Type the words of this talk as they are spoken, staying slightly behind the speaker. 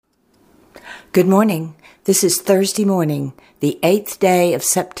Good morning. This is Thursday morning, the 8th day of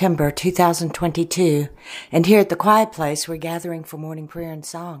September 2022, and here at the Quiet Place we're gathering for morning prayer and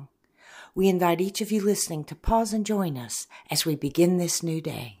song. We invite each of you listening to pause and join us as we begin this new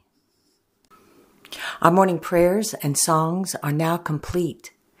day. Our morning prayers and songs are now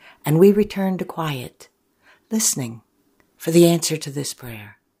complete, and we return to quiet, listening for the answer to this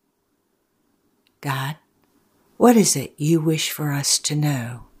prayer. God, what is it you wish for us to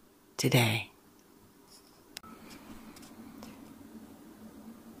know today?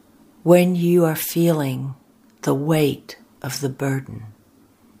 When you are feeling the weight of the burden,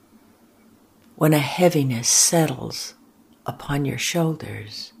 when a heaviness settles upon your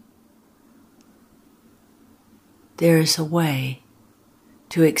shoulders, there is a way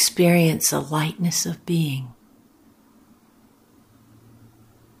to experience a lightness of being.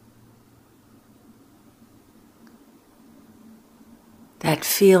 That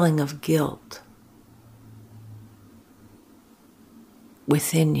feeling of guilt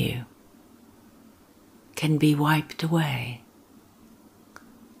within you can be wiped away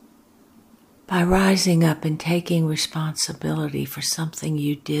by rising up and taking responsibility for something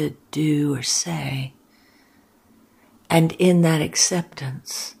you did, do, or say. And in that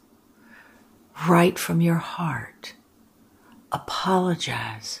acceptance, right from your heart,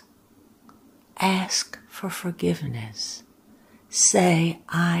 apologize, ask for forgiveness, say,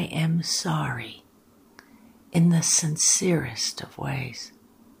 I am sorry, in the sincerest of ways.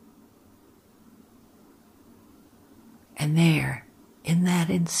 And there, in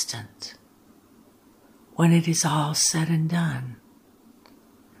that instant, when it is all said and done,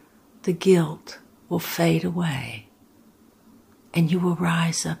 the guilt will fade away and you will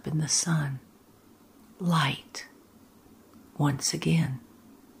rise up in the sun, light, once again.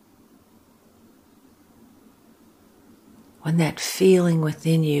 When that feeling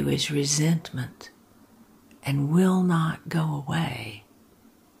within you is resentment and will not go away,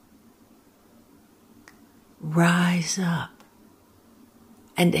 rise up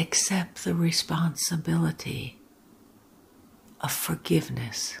and accept the responsibility of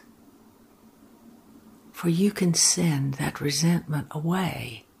forgiveness. For you can send that resentment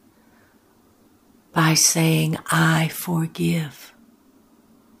away by saying, I forgive.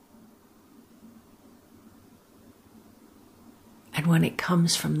 And when it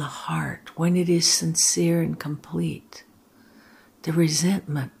comes from the heart, when it is sincere and complete, the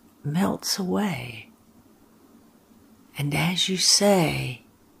resentment melts away. And as you say,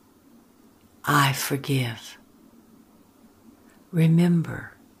 I forgive,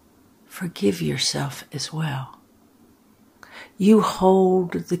 remember, forgive yourself as well. You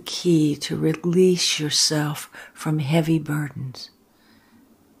hold the key to release yourself from heavy burdens.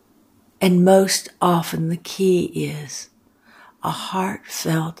 And most often the key is a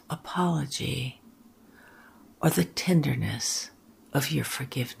heartfelt apology or the tenderness of your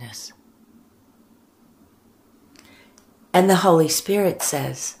forgiveness. And the Holy Spirit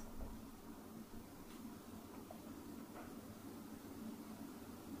says,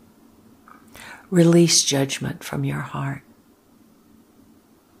 release judgment from your heart.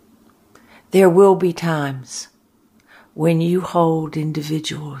 There will be times when you hold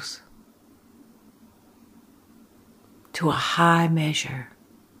individuals to a high measure,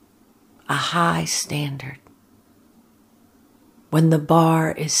 a high standard, when the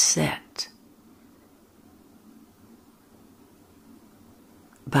bar is set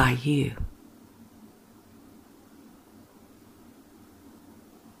by you.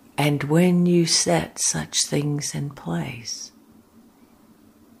 And when you set such things in place,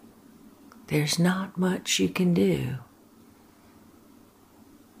 there's not much you can do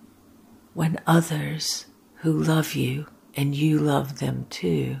when others who love you and you love them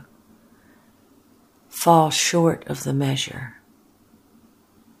too fall short of the measure.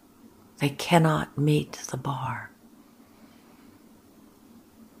 They cannot meet the bar.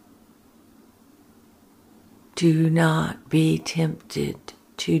 Do not be tempted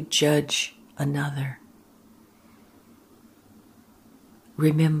to judge another.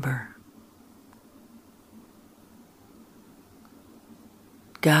 Remember,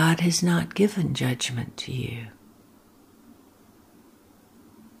 God has not given judgment to you.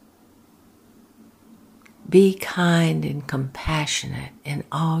 Be kind and compassionate in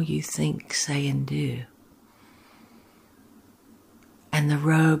all you think, say, and do. And the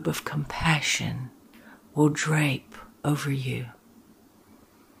robe of compassion will drape over you.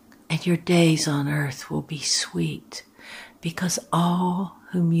 And your days on earth will be sweet, because all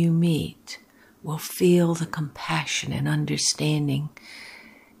whom you meet will feel the compassion and understanding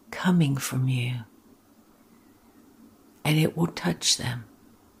coming from you. And it will touch them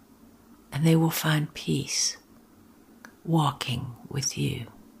and they will find peace walking with you.